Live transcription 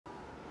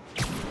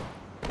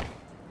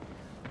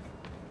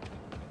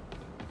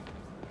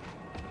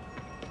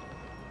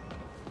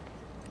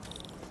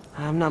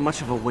I'm not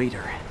much of a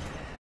waiter.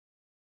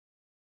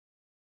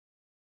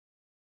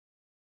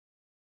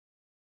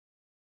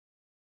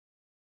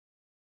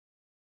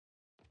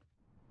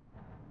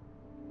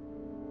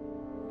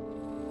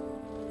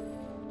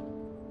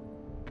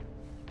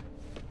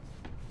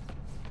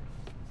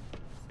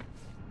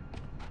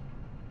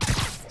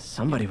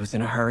 Somebody was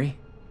in a hurry.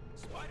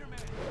 Spiderman.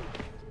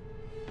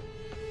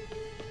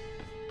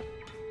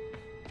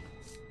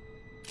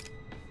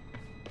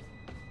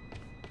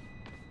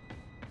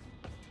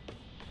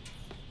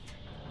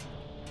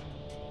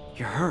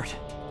 You're hurt.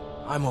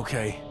 I'm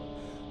okay.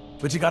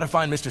 But you gotta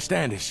find Mr.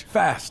 Standish,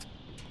 fast.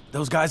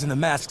 Those guys in the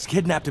masks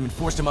kidnapped him and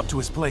forced him up to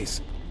his place.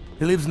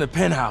 He lives in the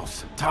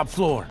penthouse, top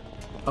floor.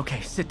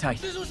 Okay, sit tight.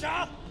 蜘蛛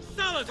侠，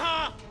杀了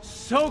他！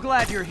 So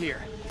glad you're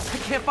here. I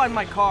can't find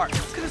my car.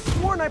 Could have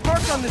sworn I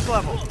parked on this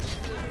level.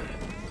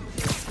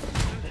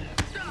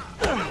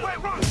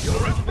 有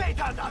人被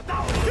他打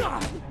到了！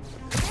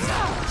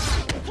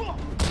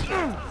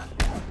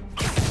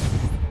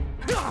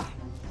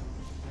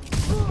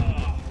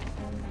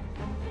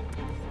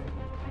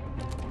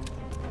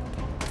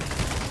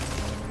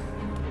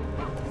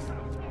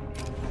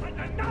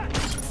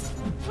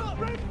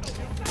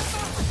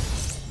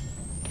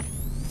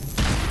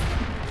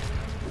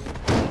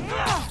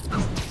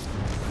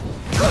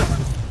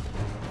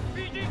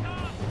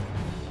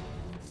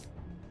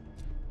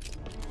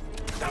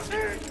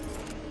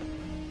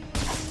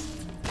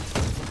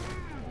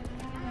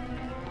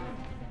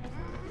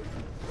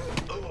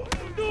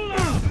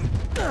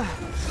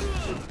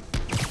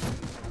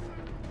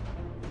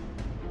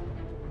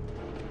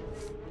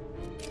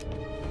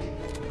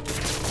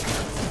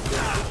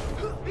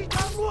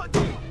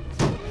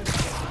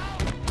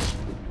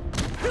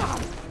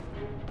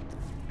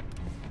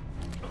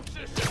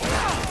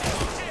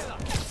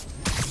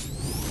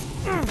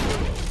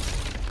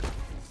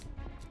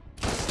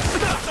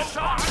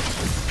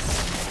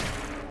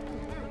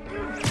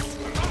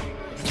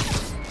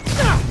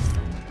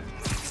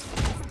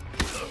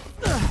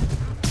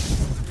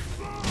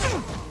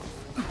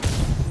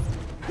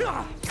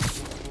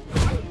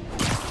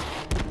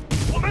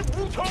 我们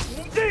无穷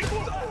无尽。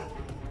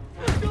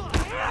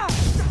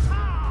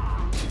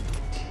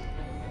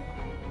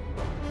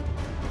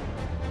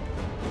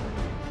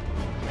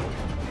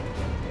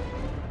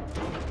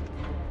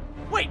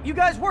Wait, you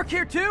guys work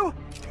here too?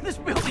 This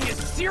building is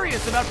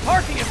serious about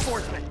parking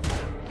enforcement.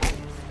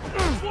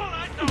 过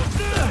来导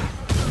致。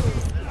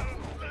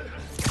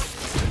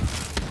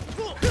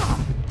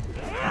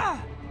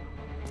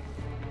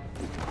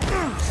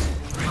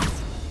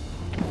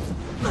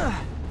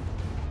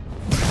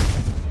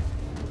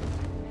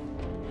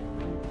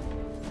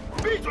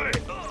 闭嘴！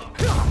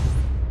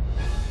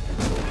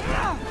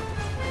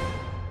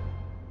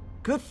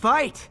 Good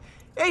fight.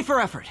 A for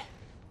effort.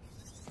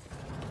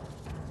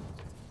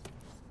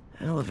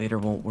 Elevator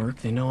won't work.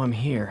 They know I'm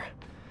here.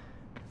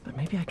 But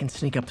maybe I can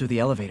sneak up through the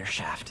elevator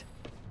shaft.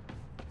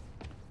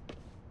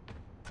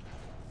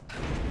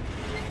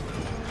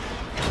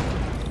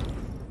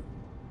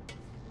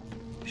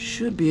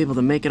 Should be able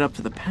to make it up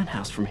to the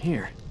penthouse from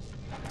here.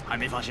 还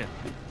没发现，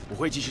我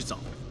会继续找。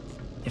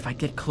 If I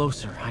get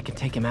closer, I can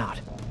take him out.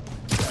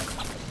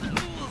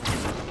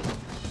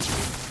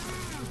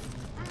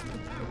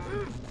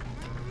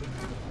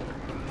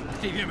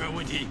 这边没有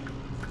问题。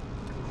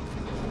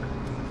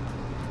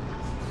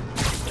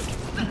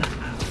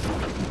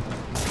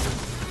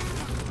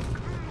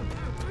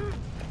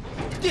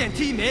电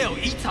梯没有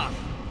异常。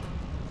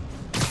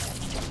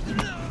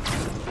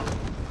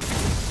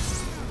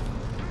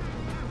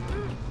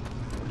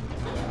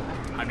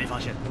还没发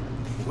现，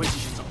我会继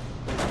续找。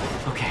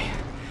 Okay,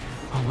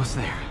 almost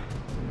there.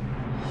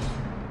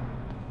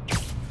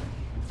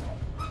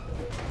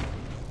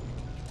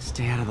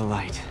 Stay out of the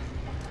light.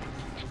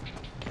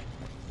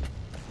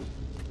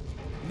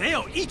 没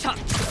有异常。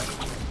被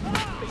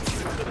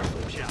刺客的手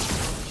下已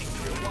经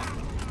绝望了，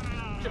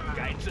正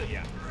该这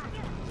样。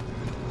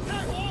开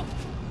火！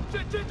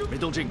没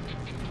动静，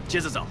接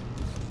着找。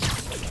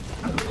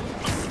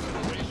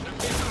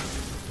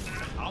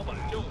早晚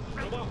就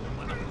指望我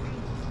们了。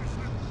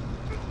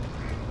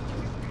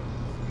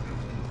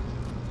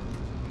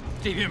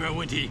这边没有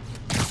问题。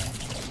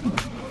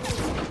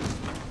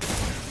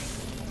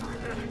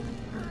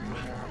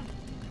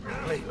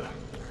累了，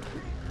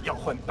要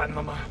换班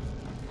了吗？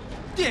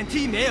 电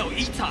梯没有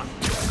异常。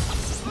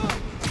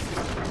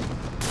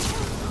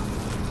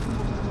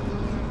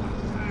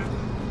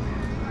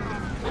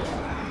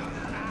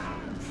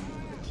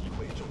机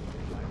会终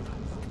于来了。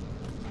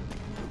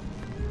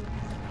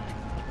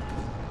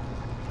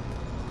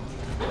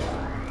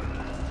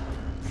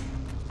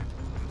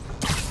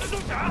蜘蛛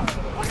侠，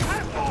快开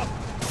火！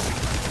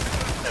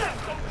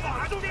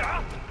蜘蛛侠，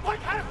快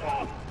开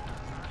火！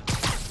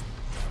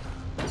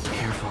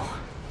 Careful.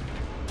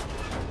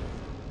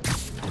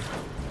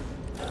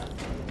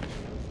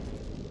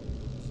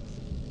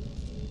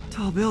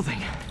 Tall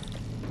building.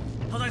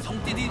 他在从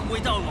电梯轨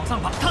道往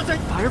上爬，他在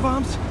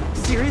Firebombs?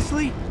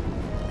 Seriously?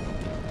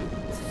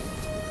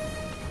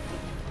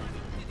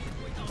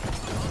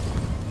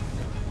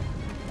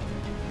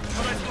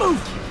 他在从 Move!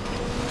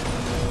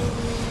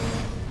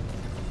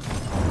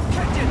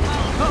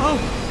 Uh-oh!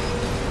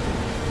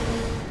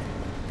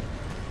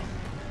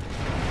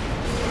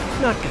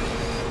 Not good.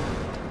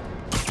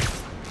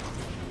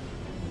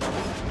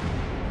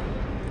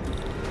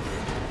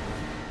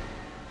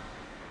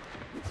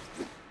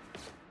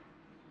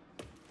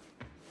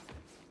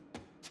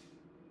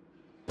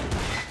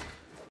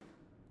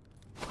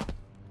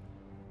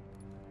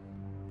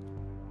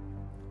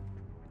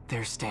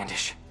 There's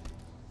Standish.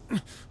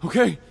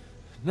 Okay,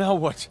 now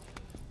what?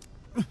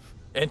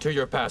 Enter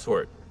your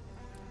password.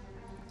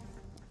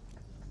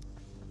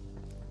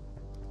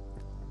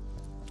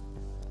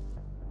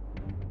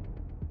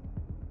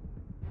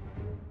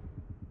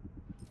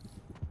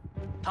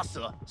 他死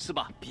了是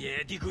吧？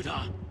别低估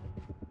他，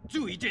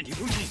注意电梯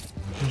附近。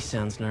 He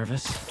sounds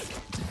nervous.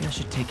 Maybe I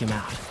should take him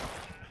out.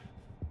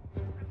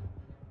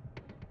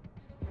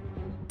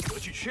 我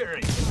去确认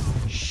一下。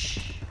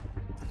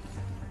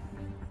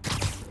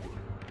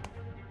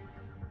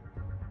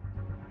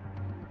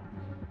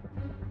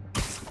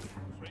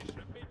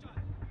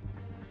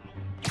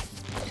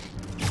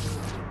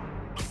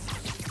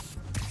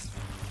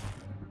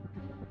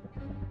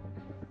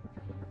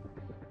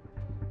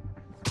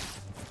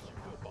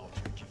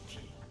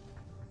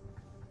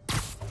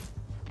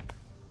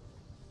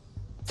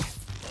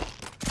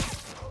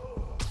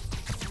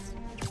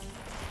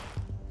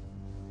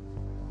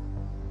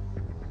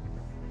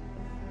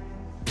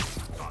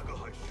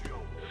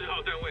 4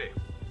号单位，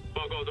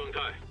报告状态。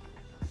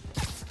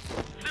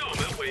4号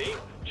门回音，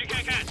去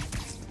看看。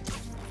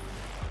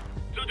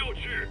这就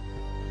去。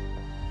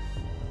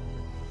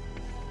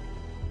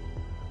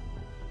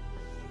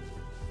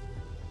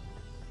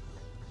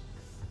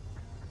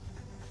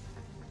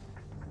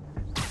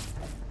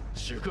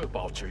时刻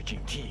保持警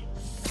惕。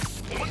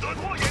我们得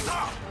拖延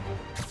他，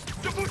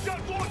这不下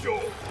多久。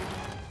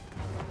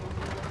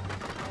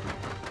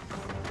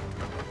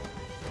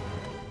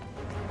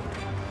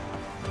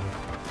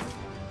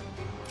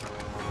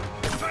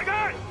 甩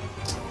开！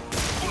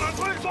不能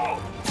退缩！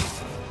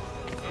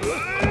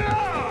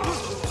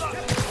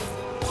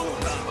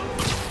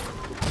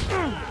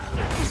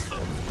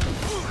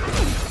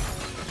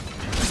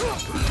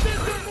面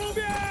对目标！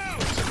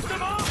什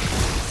么？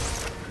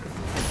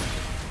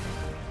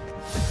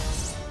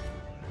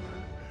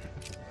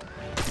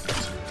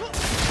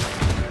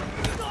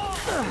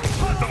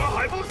他怎么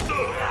还不死？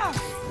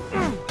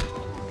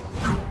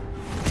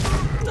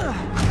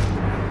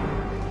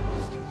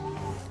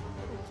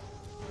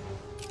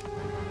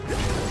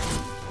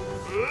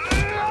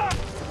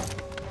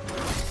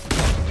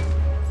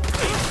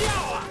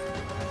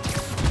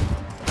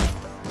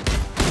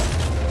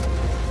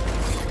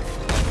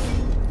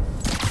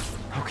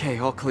 Okay,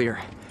 all clear.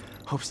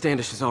 Hope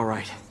Standish is all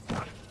right.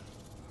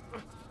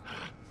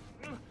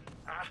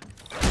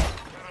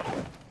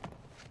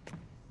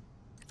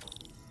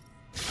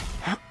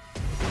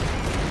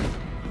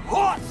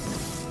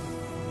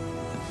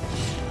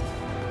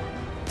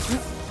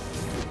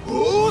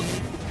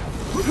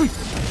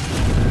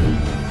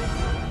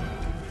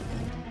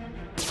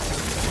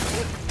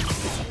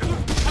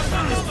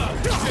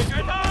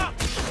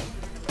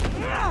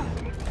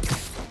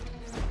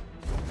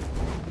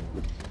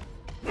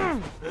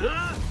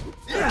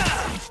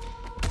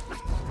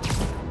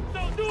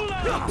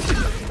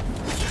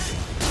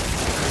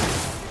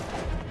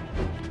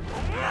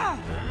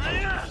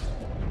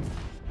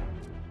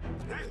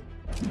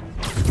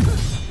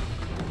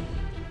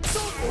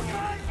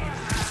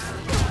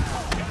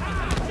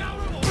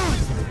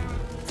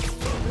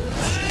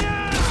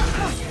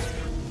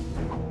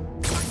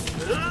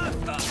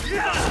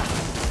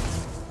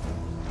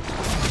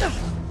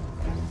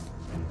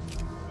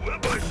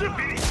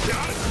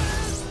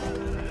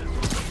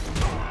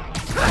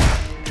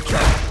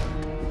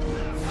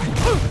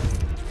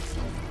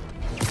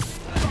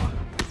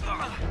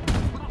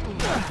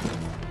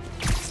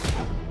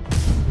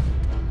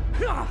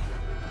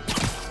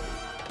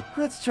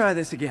 Let's try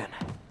this again.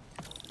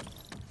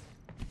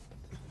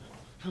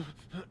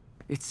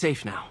 It's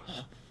safe now.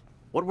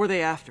 What were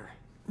they after?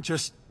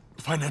 Just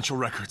financial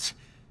records.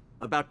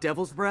 About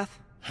Devil's Breath?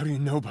 How do you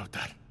know about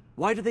that?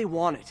 Why do they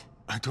want it?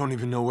 I don't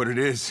even know what it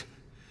is.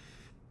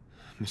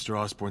 Mr.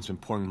 Osborn's been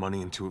pouring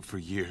money into it for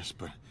years,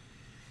 but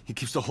he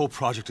keeps the whole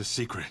project a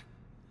secret.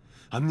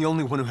 I'm the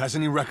only one who has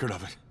any record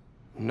of it.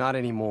 Not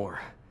anymore.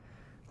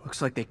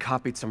 Looks like they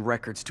copied some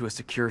records to a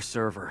secure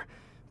server.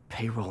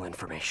 Payroll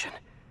information.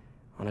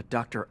 On a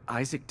Dr.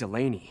 Isaac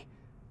Delaney.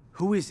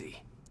 Who is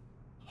he?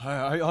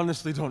 I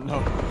honestly don't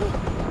know.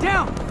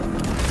 Down!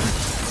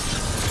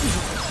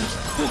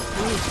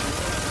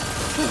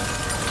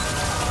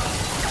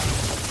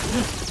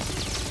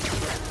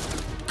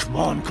 Come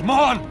on, come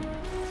on!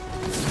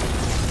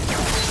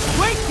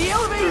 Wait, the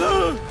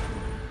elevator!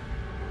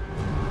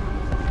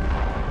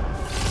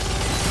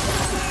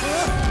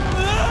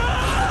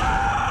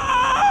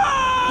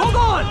 Hold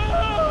on!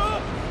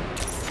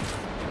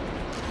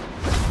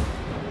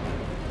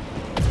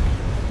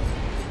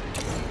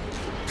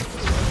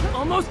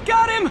 Almost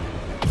got him!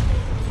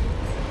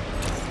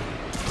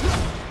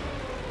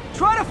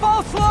 Try to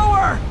Fall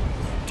slower!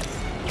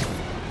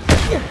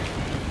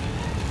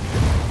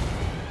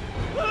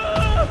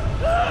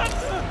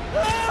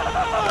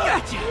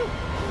 Gotcha!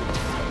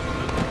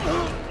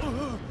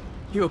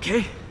 You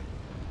okay?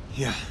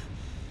 Yeah,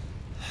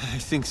 I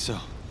think so.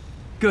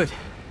 Good.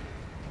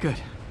 Good.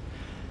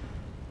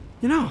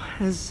 You know,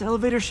 as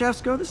elevator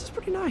shafts go, this is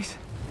pretty nice.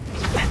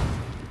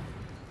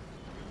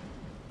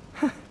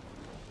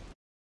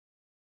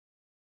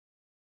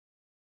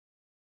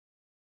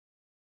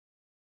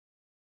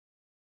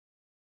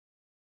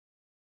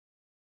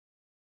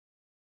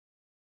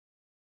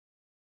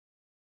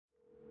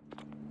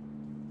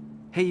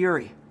 Hey,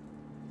 Yuri.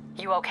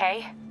 You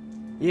okay?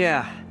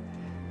 Yeah,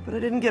 but I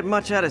didn't get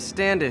much out of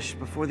Standish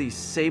before these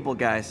Sable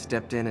guys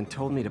stepped in and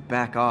told me to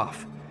back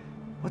off.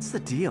 What's the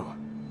deal?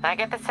 I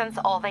get the sense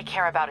all they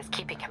care about is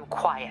keeping him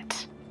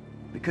quiet.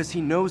 Because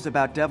he knows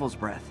about Devil's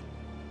Breath.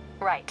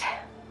 Right.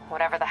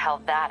 Whatever the hell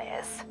that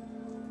is.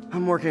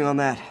 I'm working on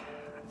that.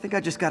 I think I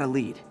just got a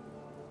lead.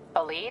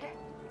 A lead?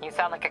 You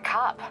sound like a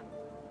cop.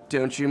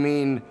 Don't you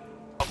mean...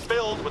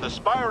 Filled with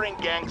aspiring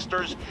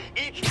gangsters,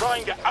 each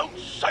trying to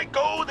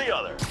out-psycho the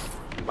other.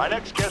 My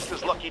next guest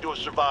is lucky to have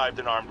survived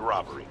an armed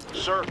robbery.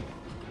 Sir?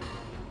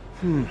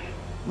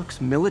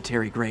 Looks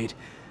military grade.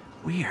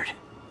 Weird.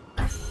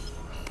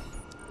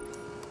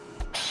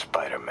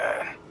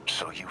 Spider-Man,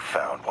 so you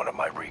found one of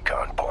my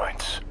recon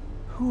points.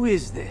 Who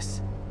is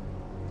this?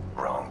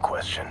 Wrong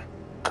question.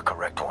 The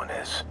correct one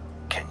is,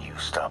 can you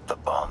stop the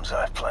bombs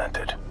I've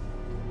planted?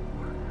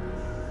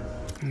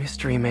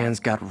 Mystery Man's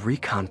got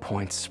recon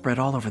points spread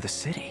all over the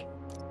city.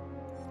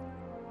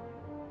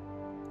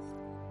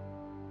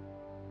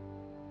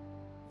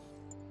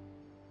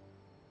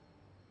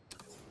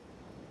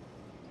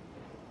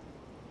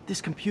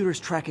 This computer's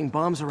tracking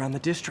bombs around the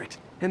district,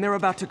 and they're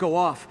about to go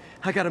off.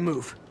 I gotta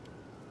move.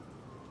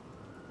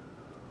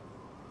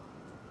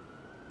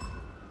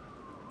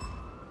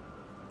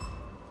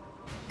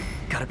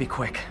 Gotta be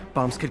quick.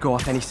 Bombs could go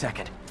off any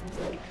second.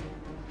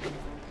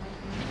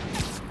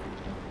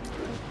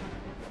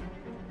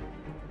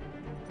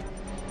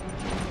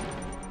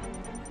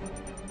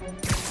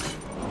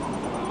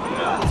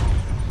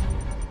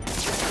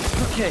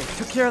 Okay,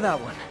 took care of that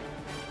one.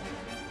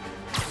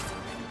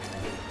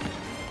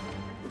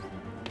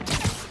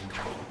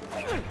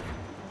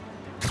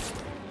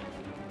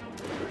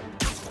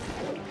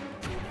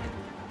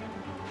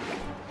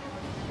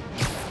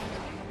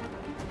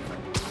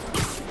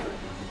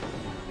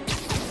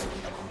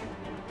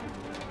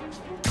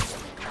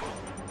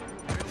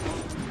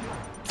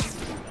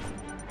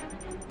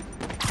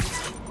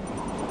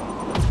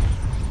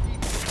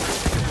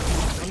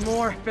 One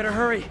more, better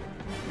hurry.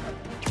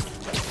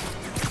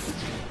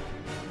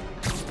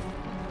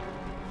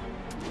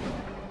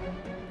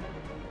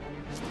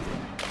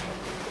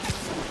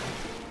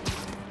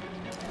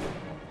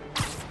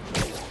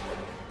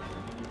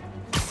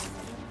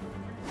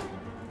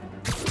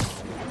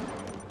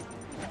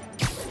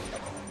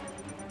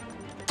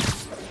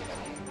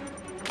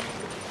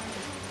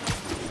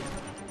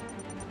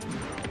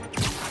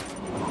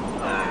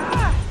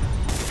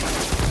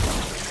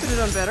 Could've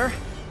done better.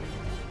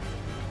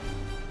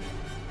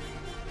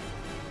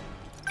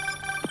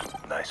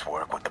 Nice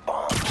work with the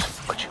bombs,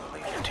 but you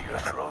lean into your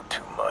throat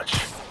too much.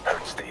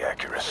 Hurts the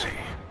accuracy.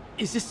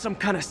 Is this some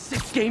kind of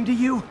sick game to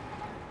you?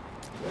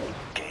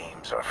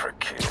 Games are for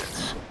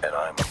kids, and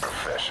I'm a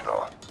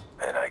professional,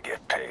 and I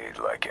get paid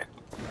like it.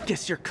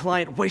 Guess your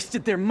client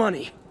wasted their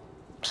money.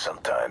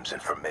 Sometimes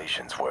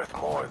information's worth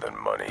more than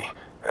money,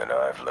 and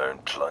I've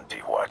learned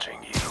plenty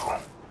watching you.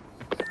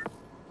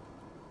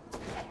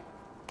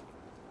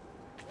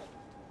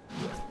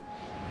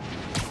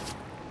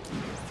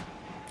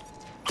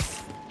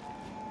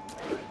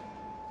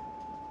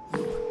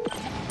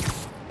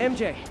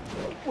 MJ,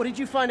 what did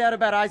you find out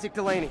about Isaac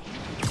Delaney?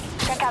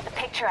 Check out the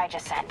picture I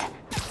just sent.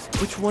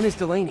 Which one is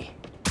Delaney?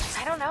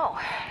 I don't know.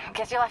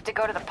 Guess you'll have to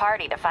go to the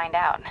party to find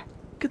out.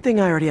 Good thing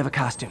I already have a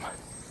costume. Copy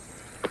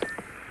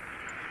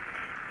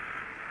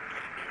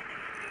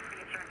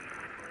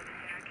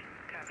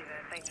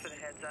that. Thanks for the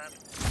heads up.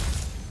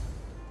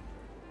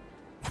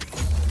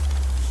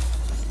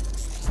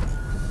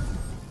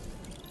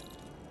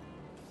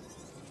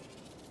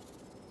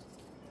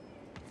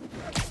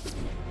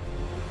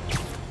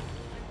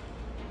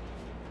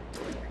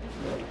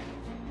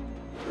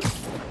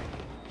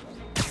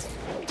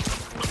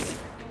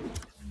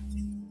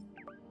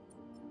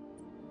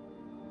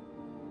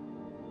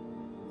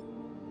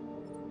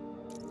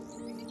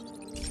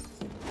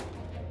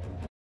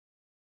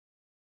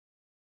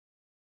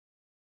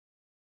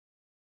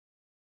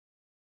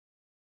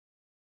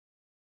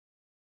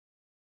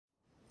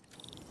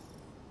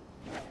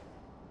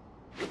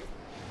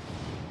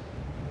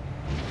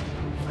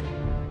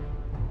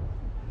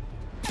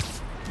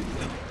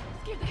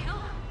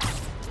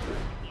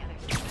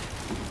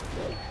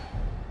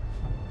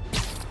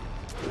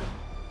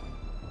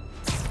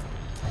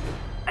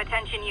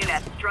 Attention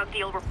units, drug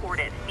deal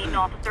reported. Need an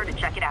officer to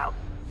check it out.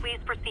 Please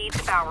proceed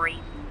to Bowery.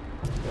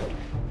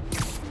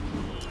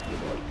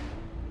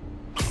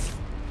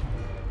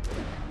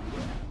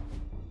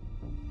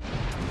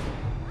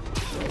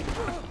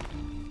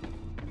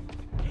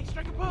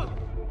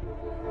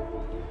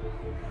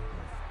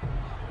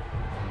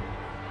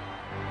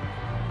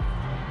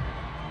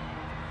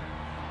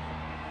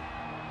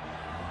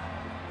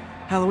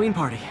 Halloween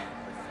party.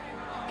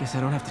 Guess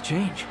I don't have to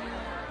change.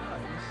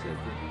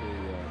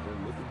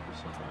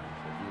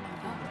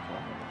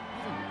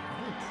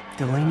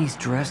 Delaney's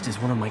dressed as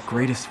one of my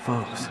greatest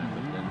foes.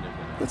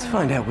 Let's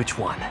find out which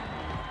one.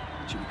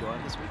 Should we go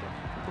out this weekend?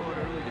 We'll go out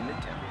early to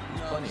Midtown.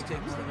 There's plenty of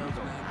things to know.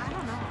 I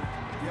don't know.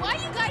 Why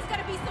you guys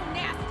gotta be so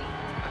nasty?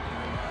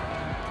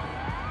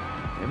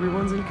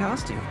 Everyone's in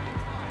costume.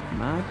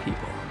 My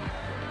people.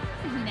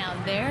 Now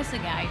there's a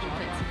guy who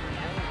puts me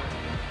up.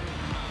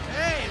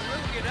 Hey,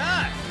 look at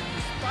us!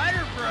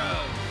 Spider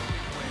Bros!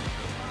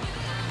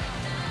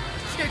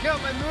 Check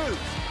out my moves!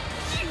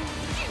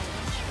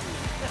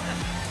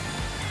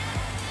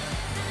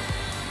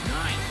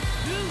 Nice!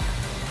 Dude!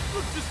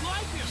 Look just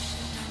like him!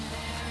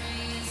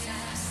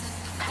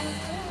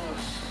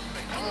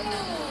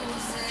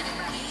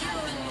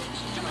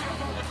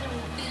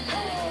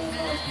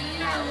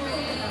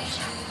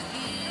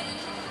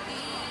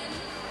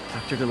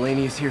 Dr.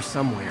 Delaney is here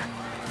somewhere.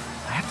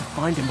 I have to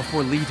find him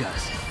before Lee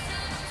does.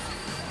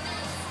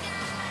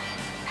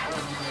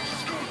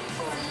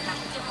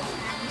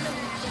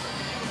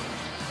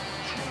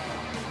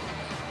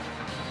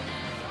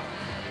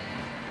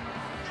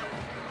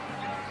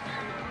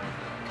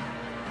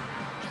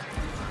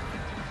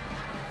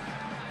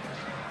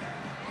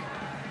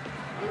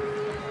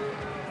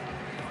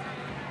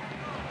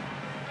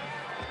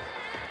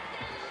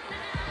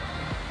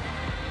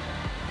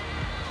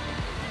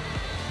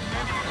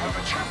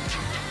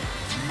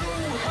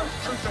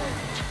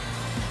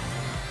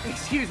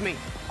 Excuse me,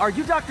 are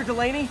you Dr.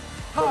 Delaney?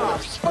 Ah,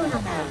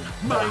 Spider-Man,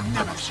 my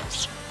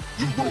nemesis.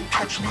 You won't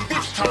catch me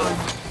this time.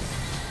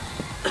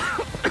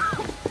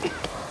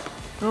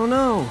 Oh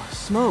no,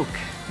 smoke.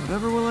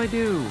 Whatever will I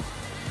do?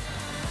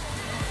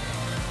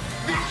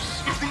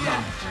 This is the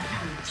end for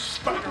you,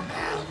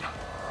 Spider-Man.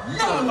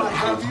 Now I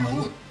have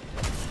you.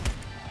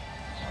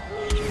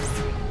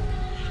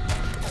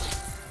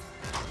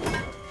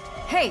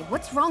 Hey,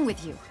 what's wrong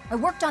with you? I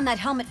worked on that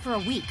helmet for a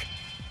week.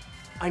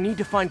 I need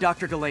to find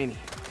Dr. Delaney.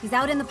 He's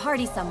out in the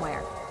party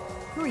somewhere.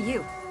 Who are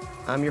you?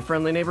 I'm your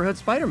friendly neighborhood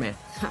Spider-Man.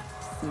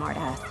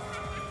 Smartass.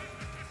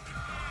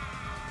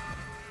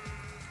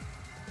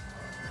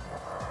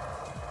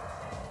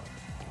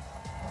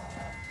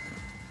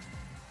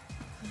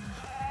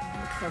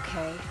 Looks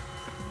okay,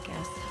 I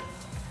guess.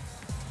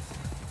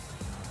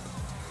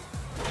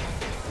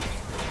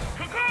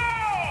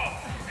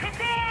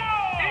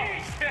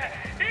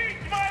 Eat,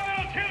 my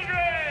little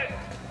children!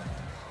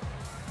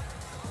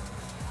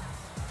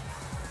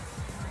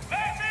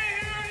 Let me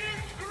hear you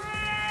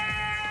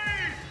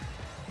scream!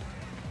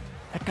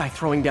 That guy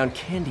throwing down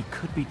candy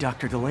could be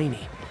Dr.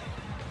 Delaney.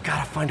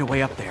 Gotta find a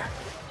way up there.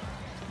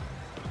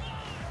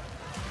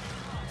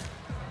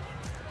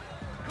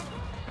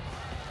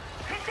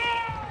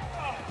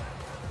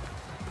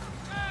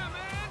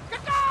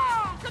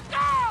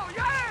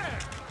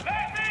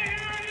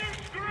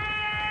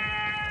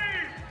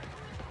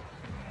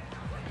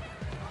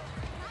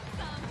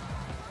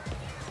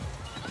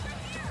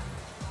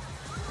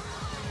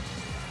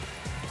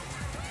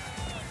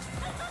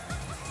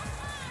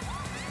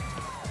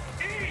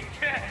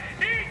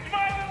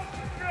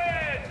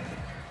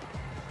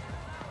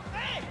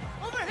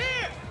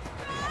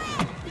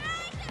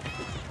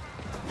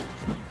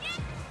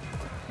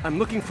 I'm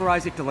looking for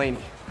Isaac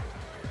Delaney.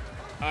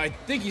 I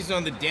think he's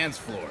on the dance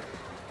floor.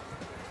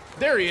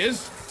 There he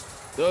is!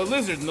 The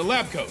lizard in the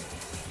lab coat.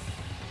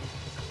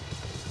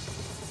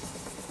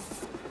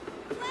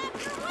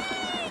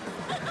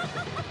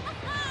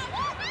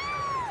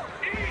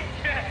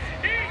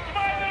 Eat,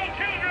 my little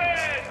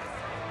children!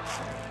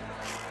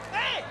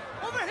 Hey,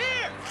 over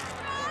here!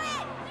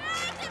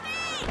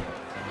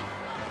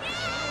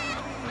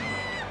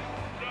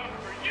 Some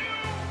for you,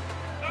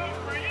 some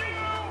for you,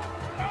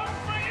 some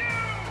for you!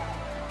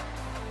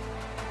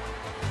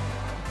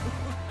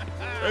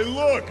 Hey,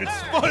 look, it's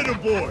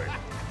Spider-Boy!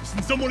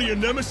 Isn't someone of your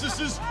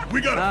nemesises?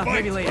 We gotta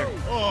fight! Maybe later.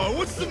 Oh,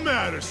 what's the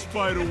matter,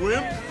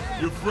 Spider-Wimp?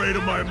 You afraid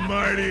of my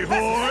mighty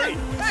horn?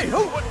 Hey,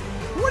 what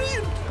are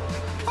you...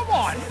 Come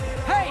on!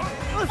 Hey,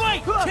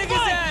 fight! Kick his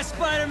ass,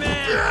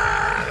 Spider-Man!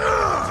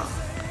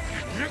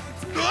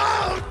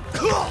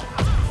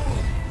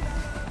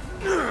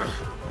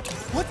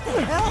 What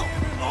the hell?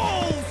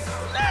 Oh,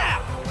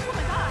 snap!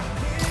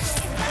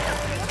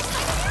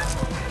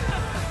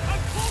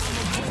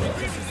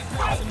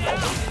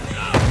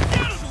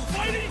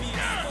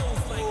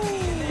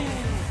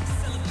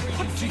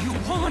 What do you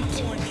want?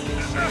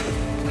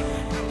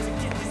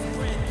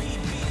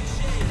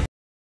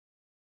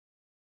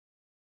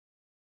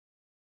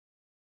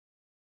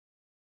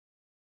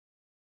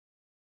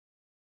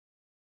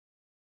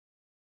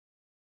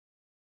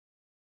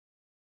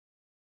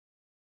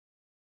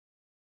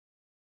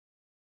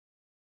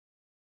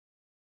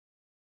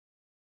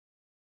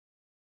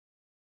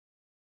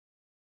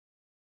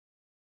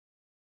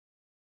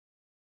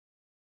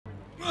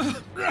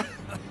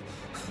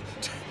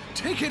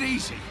 Take it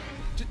easy.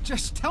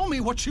 Just tell me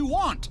what you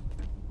want.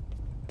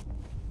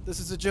 This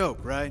is a joke,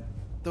 right?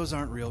 Those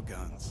aren't real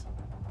guns.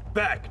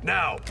 Back,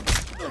 now!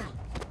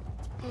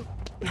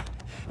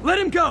 Let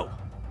him go!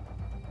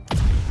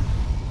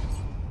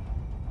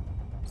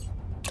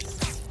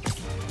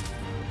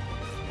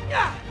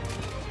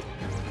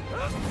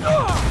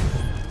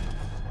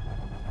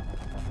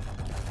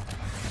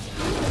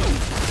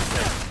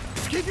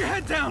 Keep your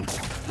head down!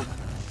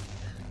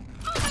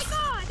 Oh my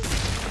god!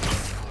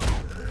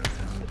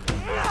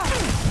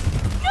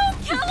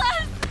 Don't kill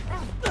us!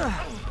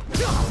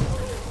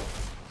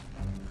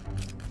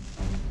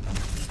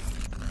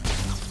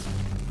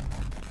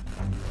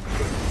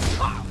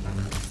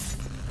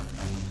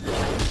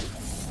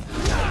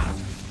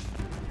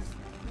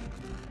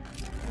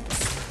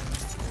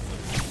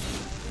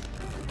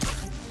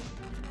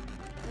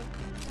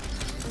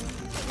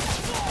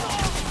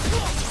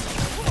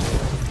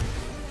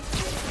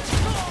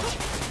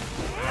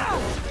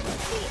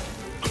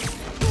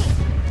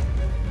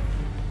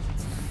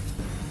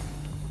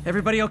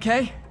 Everybody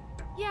okay?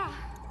 Yeah.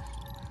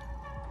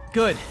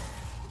 Good.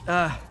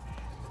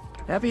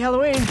 Happy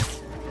Halloween.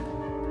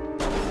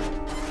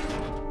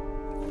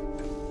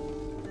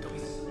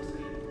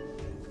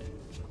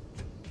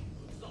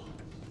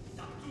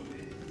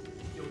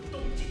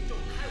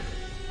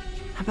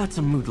 How about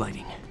some mood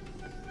lighting?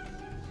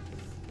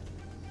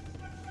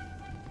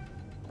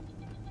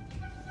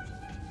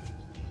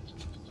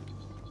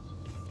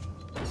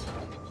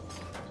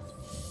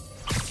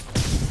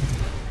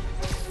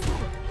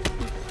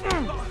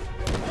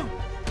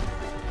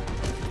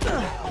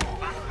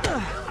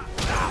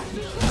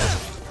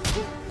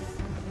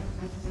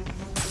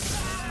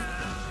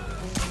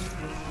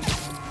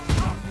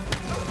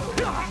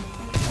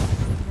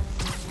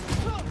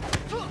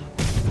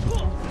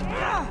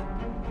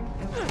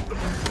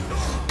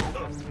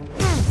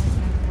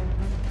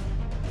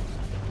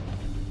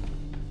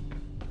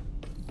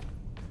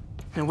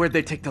 And where'd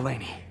they take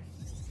Delaney?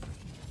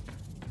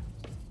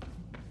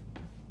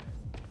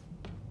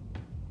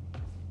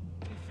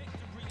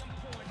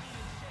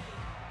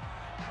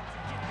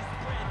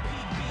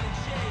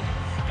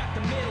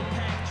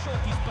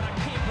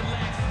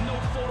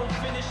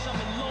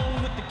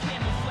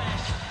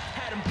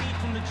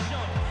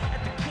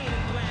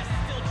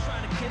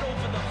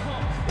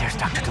 There's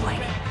Dr.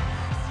 Delaney.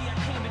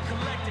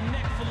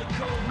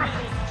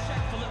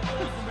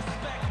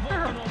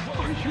 Where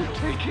are you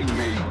taking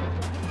me?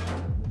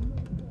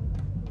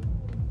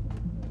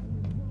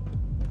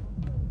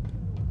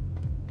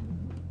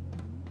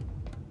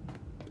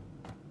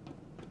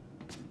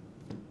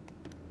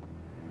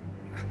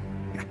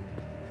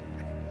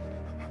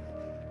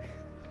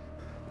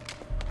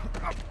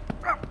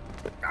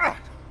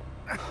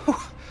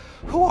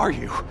 Who are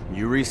you?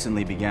 You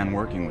recently began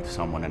working with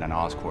someone in an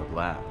Oscorp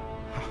lab.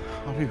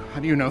 How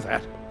do you know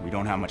that? We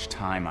don't have much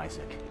time,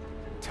 Isaac.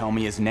 Tell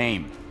me his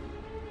name.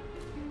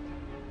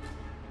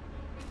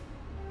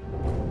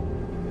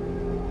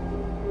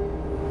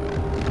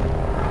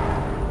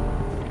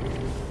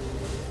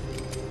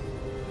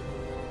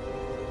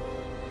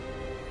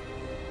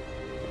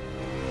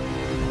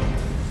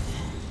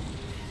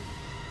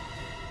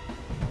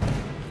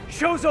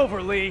 Show's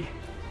over, Lee.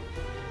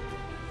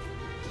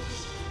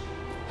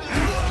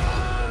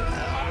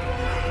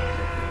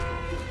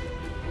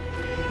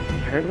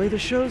 Apparently the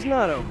show's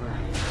not over.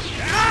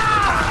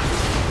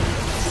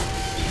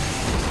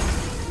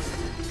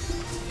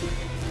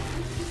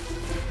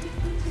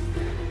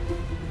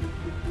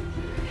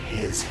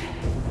 His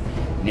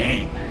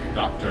name.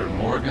 Dr.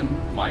 Morgan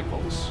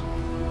Michaels.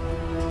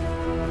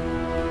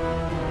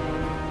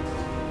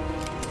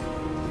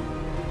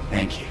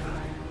 Thank you.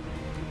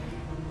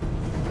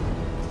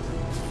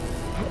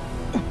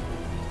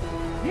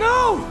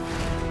 No!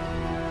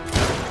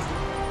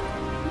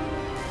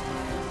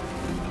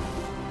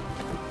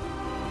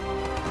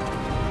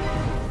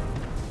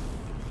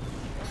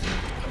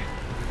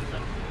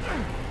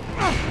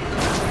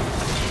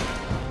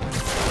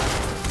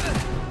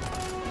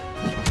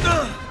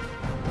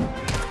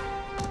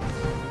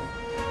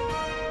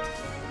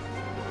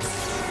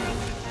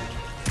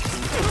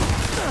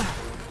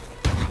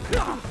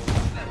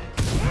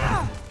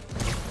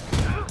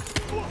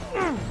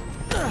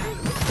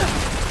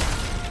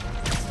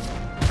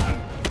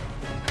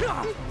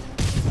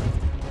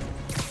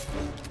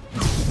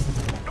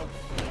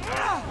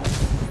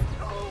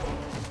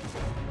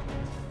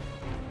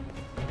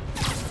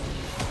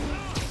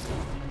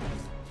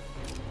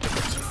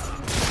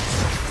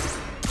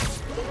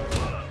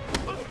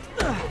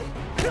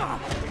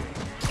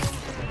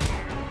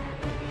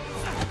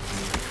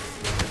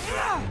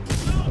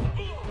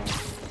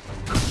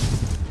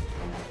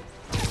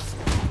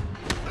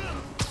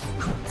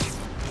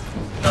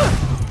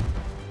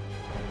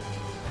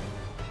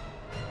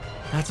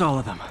 That's all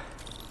of them.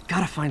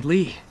 Gotta find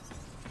Lee.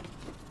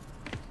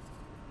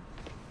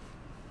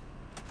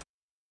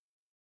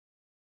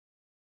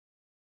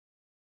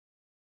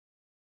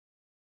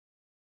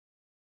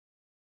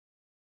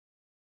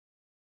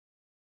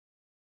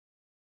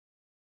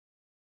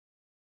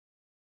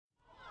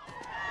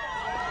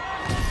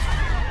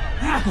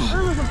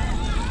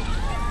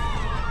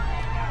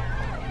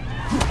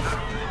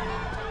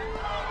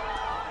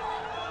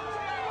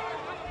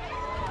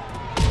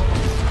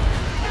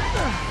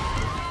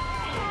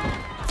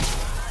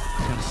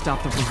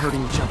 stop them from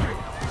hurting each other.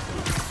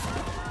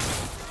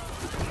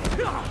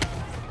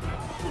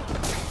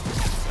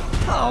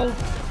 Oh,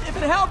 if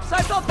it helps,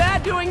 I felt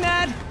bad doing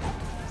that!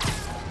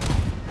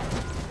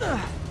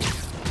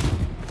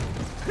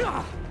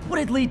 What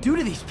did Lee do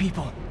to these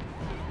people?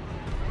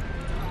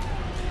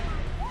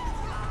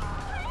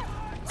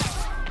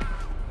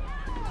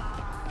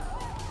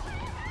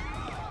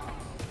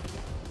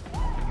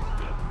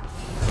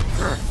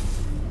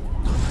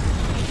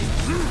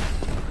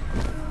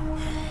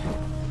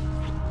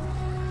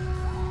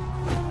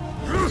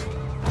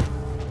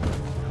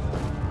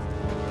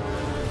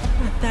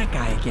 Not that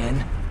guy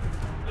again.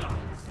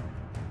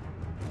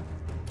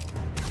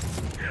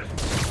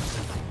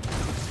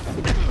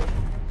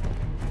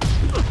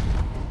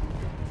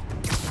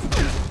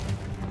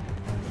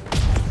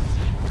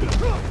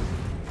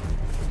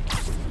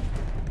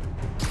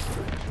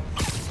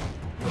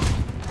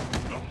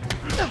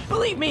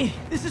 Believe me,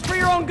 this is for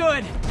your own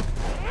good.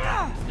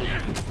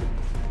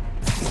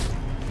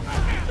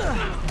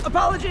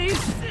 Apologies.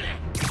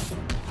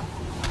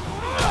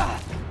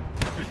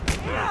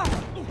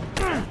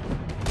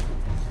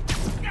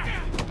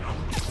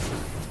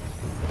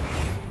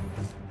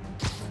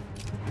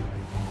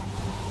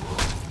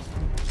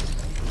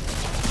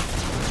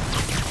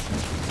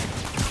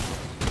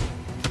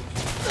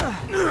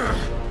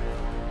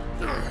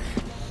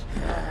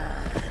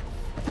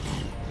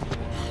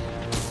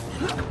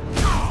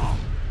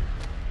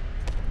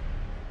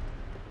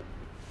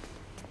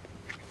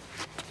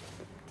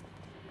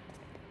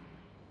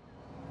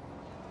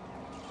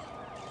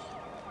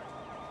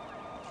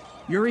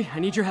 Yuri, I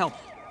need your help.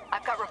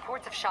 I've got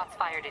reports of shots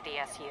fired at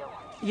ESU.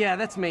 Yeah,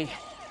 that's me.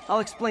 I'll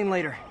explain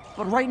later.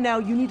 But right now,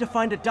 you need to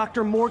find a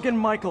Dr. Morgan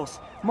Michaels.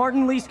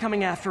 Martin Lee's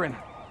coming after him.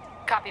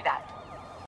 Copy that.